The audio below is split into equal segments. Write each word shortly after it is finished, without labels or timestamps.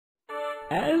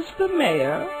As the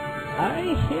mayor, I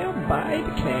hereby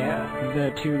declare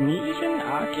the Tunisian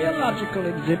archaeological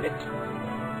exhibit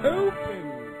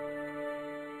open.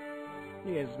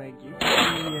 Yes, thank you.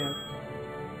 Yes.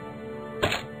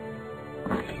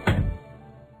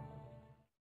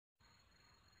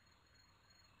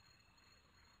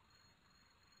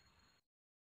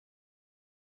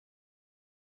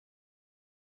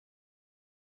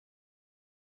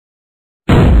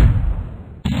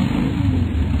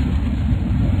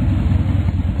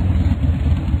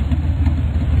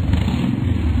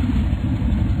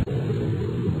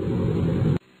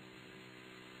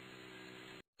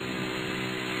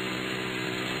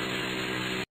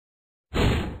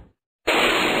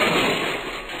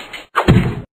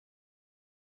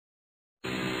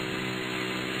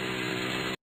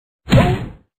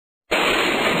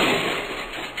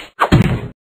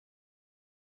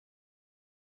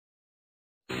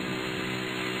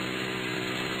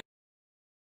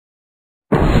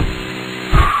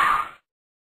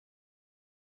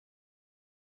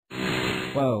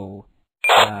 Whoa.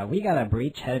 We got a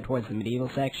breach headed towards the medieval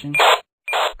section.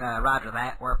 Roger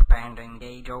that. We're preparing to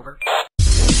engage, over.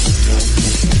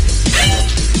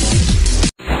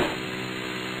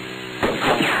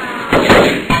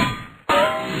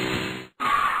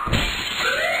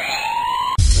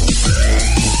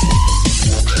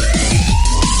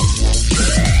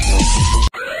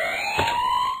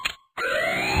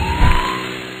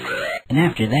 And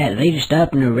after that, they just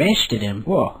up and arrested him.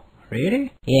 Whoa.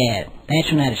 Really? Yeah,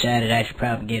 that's when I decided I should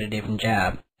probably get a different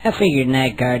job. I figured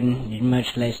night guarding is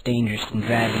much less dangerous than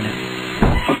driving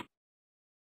a...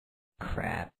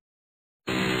 Crap.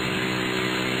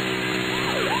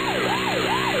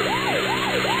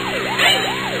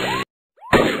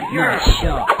 You're a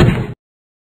shot.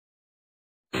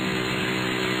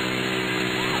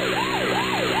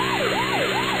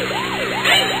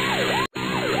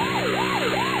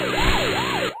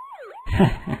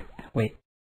 Wait.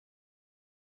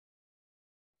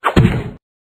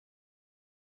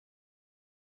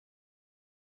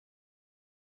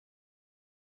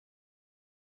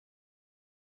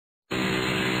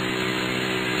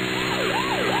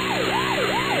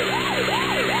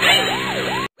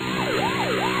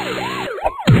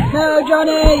 No,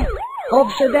 Johnny!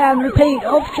 Officer down, repeat,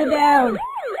 officer down!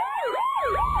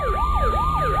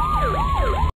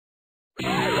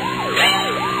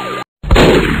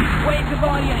 Wave the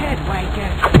ball of your head,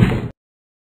 wanker!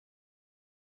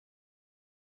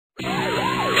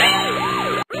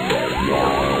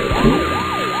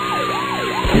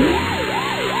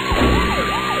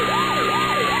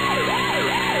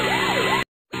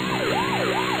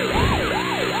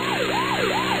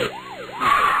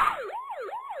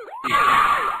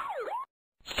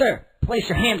 Sir, place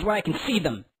your hands where I can see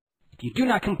them. If you do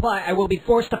not comply, I will be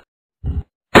forced to...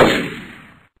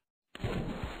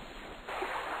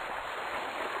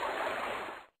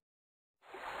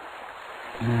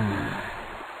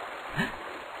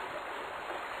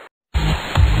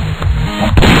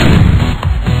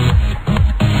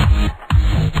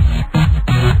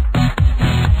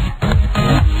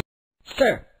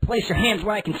 Sir, place your hands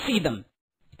where I can see them.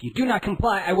 If you do not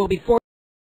comply, I will be forced...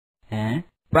 Huh?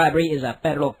 Bribery is a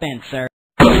federal offense, sir.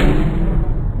 Wave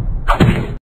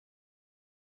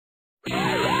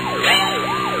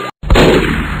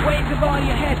the ball of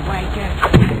your head, wanker!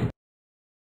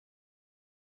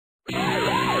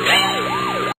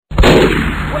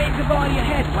 Wave the ball of your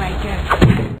head, wanker!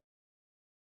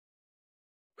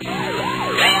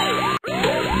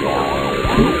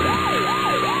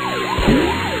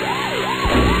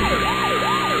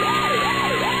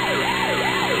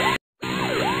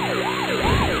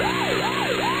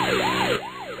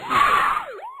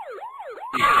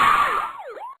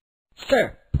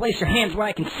 Sir, place your hands where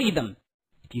I can see them.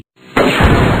 If you...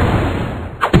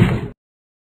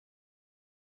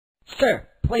 Sir,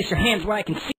 place your hands where I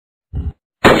can see...